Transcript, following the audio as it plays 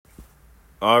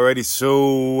Alrighty,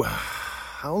 so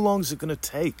how long is it going to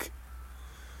take?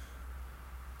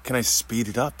 Can I speed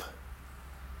it up?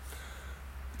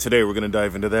 Today we're going to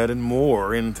dive into that and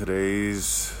more in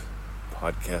today's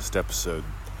podcast episode.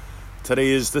 Today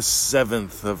is the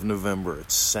 7th of November.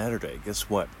 It's Saturday. Guess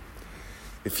what?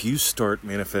 If you start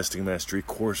Manifesting Mastery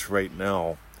course right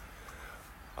now,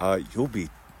 you'll be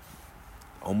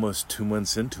almost 2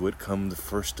 months into it come the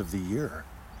first of the year.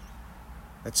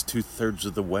 That's 2/3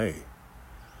 of the way.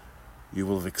 You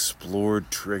will have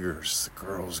explored triggers, the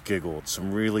girls giggled,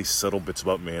 some really subtle bits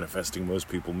about manifesting most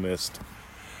people missed.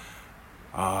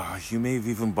 You may have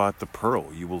even bought the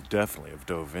Pearl. You will definitely have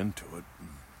dove into it.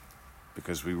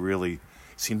 Because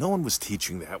no one was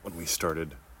teaching that when we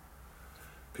started.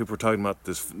 People were talking about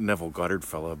this Neville Goddard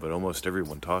fella, but almost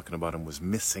everyone talking about him was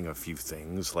missing a few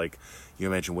things. Like, you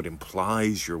imagine what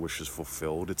implies your wish is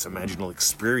fulfilled. It's imaginal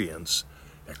experience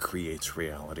that creates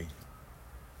reality,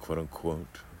 quote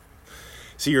unquote.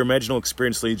 See, your imaginal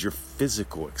experience leads your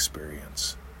physical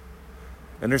experience.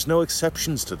 And there's no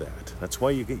exceptions to that. That's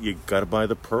why you got to buy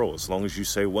the Pearl. As long as you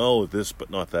say, well, this but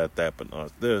not that, that but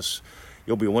not this,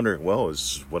 you'll be wondering, well,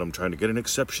 is what I'm trying to get an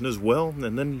exception as well?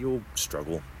 And then you'll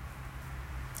struggle.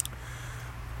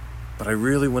 But I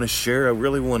really want to share, I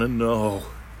really want to know,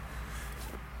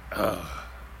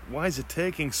 why is it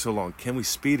taking so long? Can we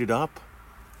speed it up?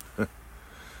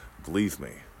 Believe me,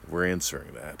 we're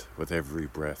answering that with every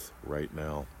breath right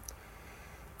now.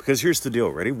 Because here's the deal,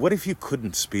 ready? What if you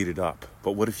couldn't speed it up?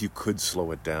 But what if you could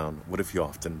slow it down? What if you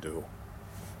often do?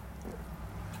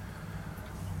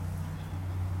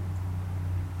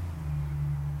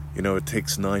 You know, it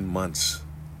takes 9 months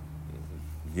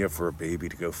for a baby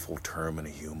to go full term in a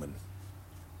human.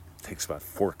 It takes about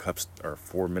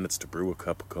 4 minutes to brew a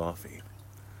cup of coffee.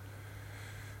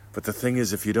 But the thing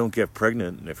is, if you don't get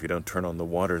pregnant and if you don't turn on the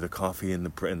water, the coffee and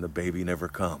the baby never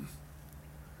come.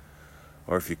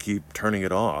 Or if you keep turning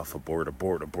it off,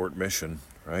 abort mission,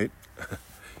 right?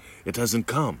 It doesn't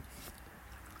come.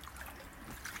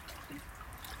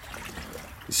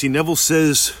 You see, Neville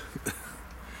says,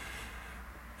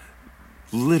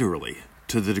 literally,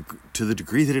 to the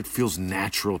degree that it feels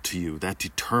natural to you, that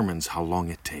determines how long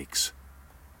it takes.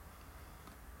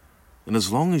 And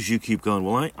as long as you keep going,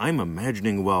 well, I'm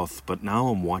imagining wealth, but now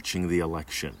I'm watching the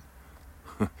election.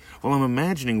 Well, I'm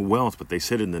imagining wealth, but they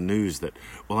said in the news that,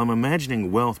 well, I'm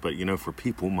imagining wealth, but, for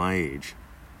people my age,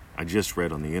 I just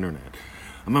read on the internet,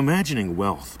 I'm imagining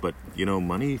wealth, but,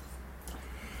 money,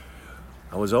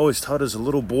 I was always taught as a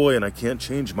little boy, and I can't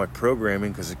change my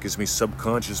programming because it gives me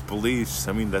subconscious beliefs.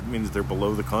 I mean, that means they're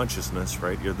below the consciousness,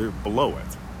 right? They're below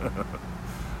it.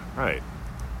 Right.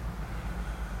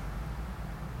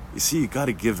 You see, you got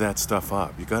to give that stuff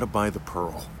up. You got to buy the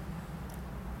Pearl.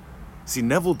 See,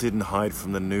 Neville didn't hide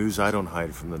from the news. I don't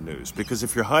hide from the news. Because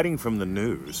if you're hiding from the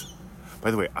news...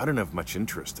 By the way, I don't have much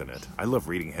interest in it. I love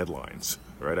reading headlines,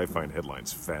 right? I find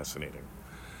headlines fascinating.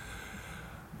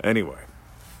 Anyway,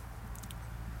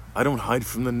 I don't hide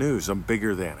from the news. I'm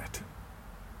bigger than it.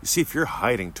 You see, if you're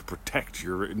hiding to protect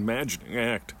your imagining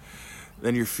act,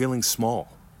 then you're feeling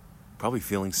small, probably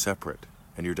feeling separate,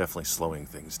 and you're definitely slowing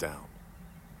things down.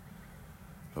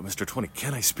 But Mr. 20,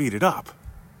 can I speed it up?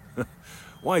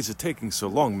 Why is it taking so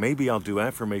long? Maybe I'll do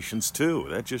affirmations too.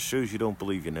 That just shows you don't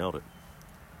believe you nailed it.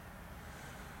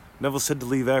 Neville said to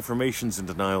leave affirmations and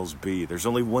denials be. There's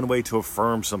only one way to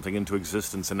affirm something into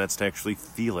existence, and that's to actually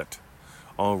feel it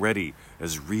already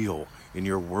as real in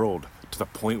your world to the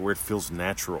point where it feels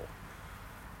natural.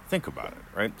 Think about it,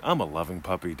 right? I'm a loving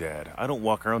puppy dad. I don't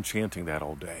walk around chanting that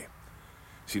all day.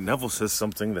 See, Neville says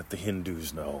something that the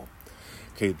Hindus know.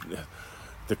 Okay,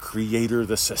 the creator,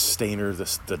 the sustainer,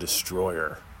 the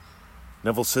destroyer.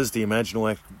 Neville says the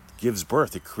imaginal act gives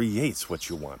birth. It creates what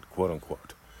you want, quote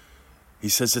unquote. He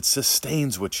says it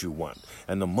sustains what you want.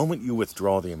 And the moment you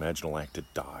withdraw the imaginal act,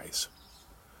 it dies.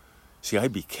 See, I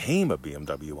became a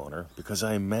BMW owner because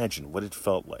I imagined what it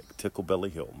felt like. Tickle Belly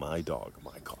Hill, my dog,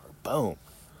 my car. Boom.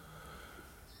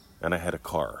 And I had a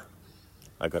car.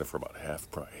 I got it for about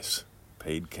half price.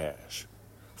 Paid cash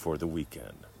for the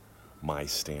weekend. My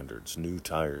standards, new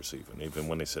tires even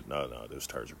when they said, no, those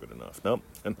tires are good enough. Nope,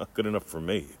 they're not good enough for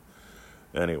me.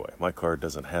 Anyway, my car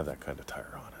doesn't have that kind of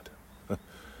tire on it.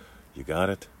 You got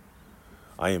it?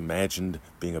 I imagined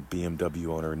being a BMW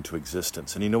owner into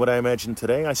existence. And you know what I imagine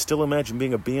today? I still imagine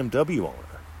being a BMW owner.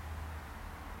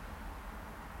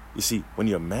 You see, when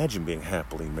you imagine being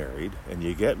happily married, and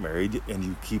you get married, and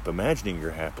you keep imagining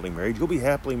you're happily married, you'll be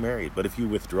happily married. But if you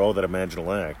withdraw that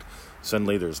imaginal act,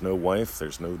 suddenly there's no wife,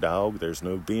 there's no dog, there's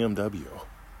no BMW.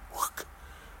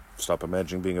 Stop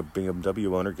imagining being a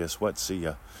BMW owner. Guess what? See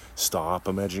ya. Stop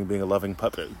imagining being a loving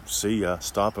puppet. See ya.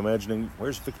 Stop imagining,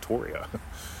 where's Victoria?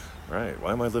 Right,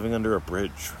 why am I living under a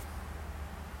bridge?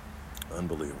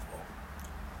 Unbelievable.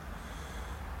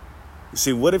 You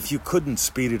see, what if you couldn't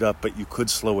speed it up, but you could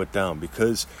slow it down?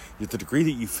 Because the degree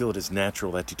that you feel it is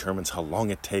natural, that determines how long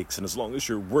it takes. And as long as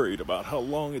you're worried about how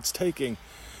long it's taking,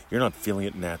 you're not feeling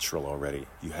it natural already.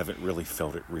 You haven't really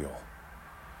felt it real.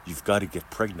 You've got to get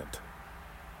pregnant.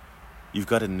 You've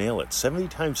got to nail it. 70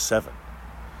 times 7.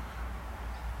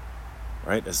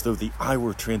 Right? As though the eye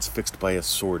were transfixed by a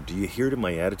sword. Do you hear it in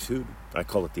my attitude? I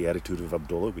call it the attitude of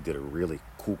Abdullah. We did a really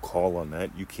cool call on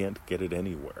that. You can't get it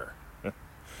anywhere.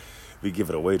 We give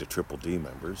it away to Triple D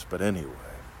members, but anyway.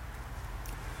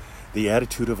 The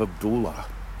attitude of Abdullah.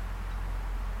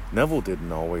 Neville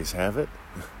didn't always have it.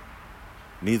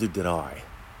 Neither did I.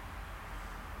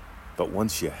 But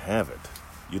once you have it,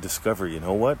 you discover, you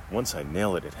know what? Once I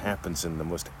nail it, it happens in the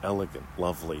most elegant,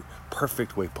 lovely,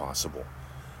 perfect way possible.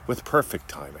 With perfect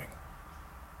timing.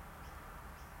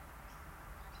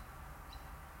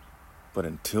 But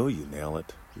until you nail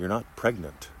it, you're not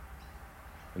pregnant.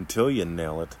 Until you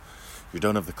nail it, you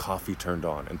don't have the coffee turned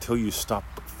on. Until you stop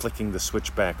flicking the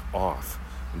switch back off.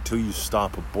 Until you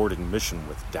stop aborting mission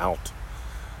with doubt.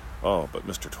 Oh, but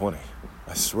Mr. 20,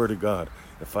 I swear to God,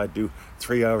 if I do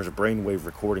 3 hours of brainwave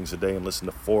recordings a day and listen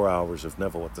to 4 hours of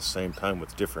Neville at the same time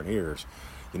with different ears,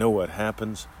 you know what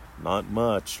happens? Not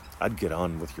much. I'd get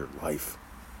on with your life.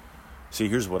 See,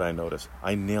 here's what I notice.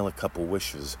 I nail a couple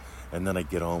wishes, and then I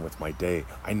get on with my day.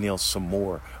 I nail some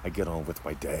more. I get on with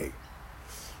my day.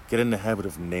 Get in the habit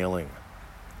of nailing.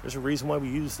 There's a reason why we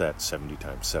use that 70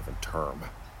 times 7 term.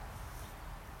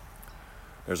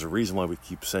 There's a reason why we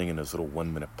keep saying in those little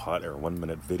 1 minute 1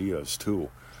 minute videos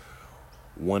too.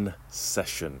 One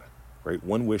session, right?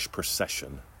 1 wish per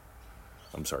session.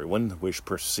 1 wish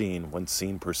per scene, 1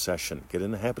 scene per session. Get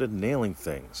in the habit of nailing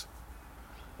things.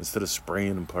 Instead of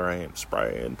spraying and praying.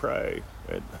 Spray and pray.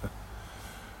 Right?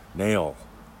 Nail.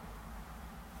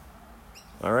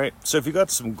 All right, so if you got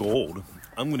some gold,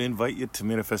 I'm going to invite you to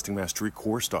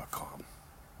ManifestingMasteryCourse.com.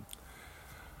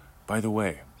 By the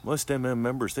way, most MM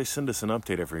members, they send us an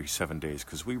update every 7 days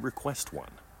because we request one.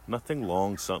 Nothing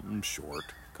long, something short.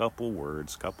 Couple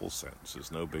words, couple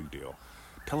sentences, no big deal.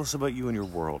 Tell us about you and your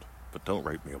world, but don't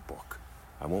write me a book.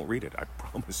 I won't read it, I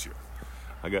promise you.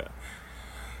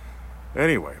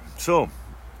 Anyway,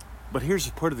 but here's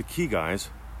part of the key,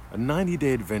 guys. A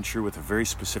 90-day adventure with a very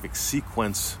specific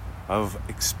sequence of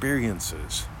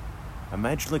experiences.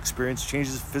 Imaginal experience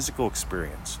changes physical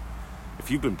experience. If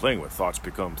you've been playing with thoughts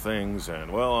become things,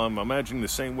 and, well, I'm imagining the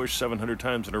same wish 700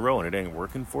 times in a row and it ain't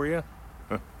working for you,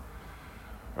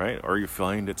 right? Or you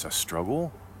find it's a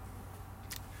struggle,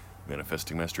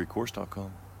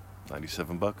 ManifestingMasteryCourse.com.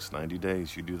 $97, 90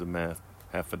 days, you do the math,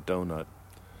 half a donut.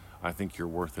 I think you're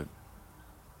worth it.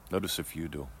 Notice if you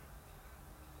do.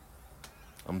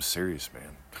 I'm serious,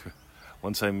 man.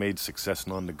 Once I made success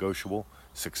non-negotiable,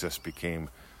 success became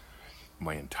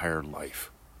my entire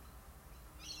life.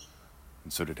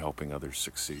 And so did helping others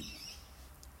succeed.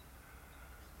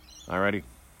 Alrighty.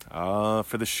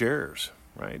 For the sharers,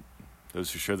 right?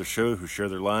 Those who share the show, who share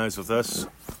their lives with us.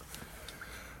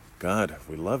 God,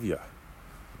 we love you.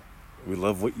 We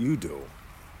love what you do.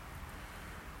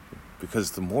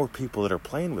 Because the more people that are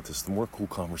playing with us, the more cool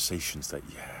conversations that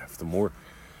you have, the more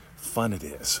fun it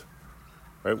is.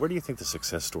 Right? Where do you think the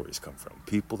success stories come from?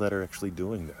 People that are actually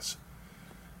doing this.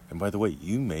 And by the way,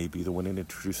 you may be the one that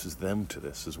introduces them to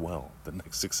this as well. The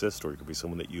next success story could be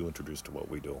someone that you introduce to what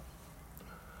we do.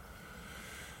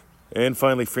 And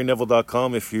finally,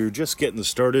 freeneville.com. If you're just getting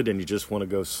started and you just want to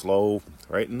go slow,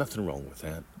 right? Nothing wrong with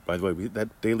that. By the way,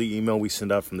 that daily email we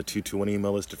send out from the 221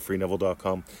 email list at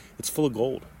freeneville.com, it's full of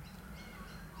gold.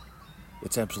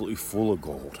 It's absolutely full of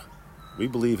gold. We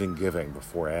believe in giving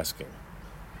before asking.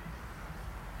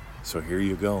 So here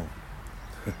you go.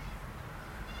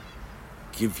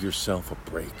 Give yourself a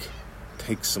break.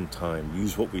 Take some time.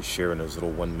 Use what we share in those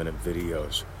little 1 minute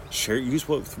videos.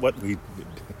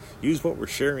 Use what we're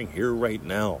sharing here right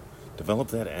now. Develop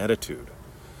that attitude.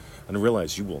 And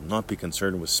realize you will not be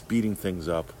concerned with speeding things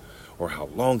up or how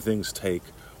long things take.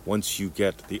 Once you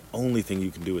get, the only thing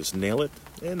you can do is nail it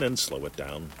and then slow it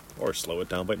down. Or slow it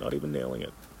down by not even nailing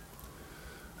it.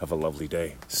 Have a lovely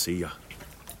day. See ya.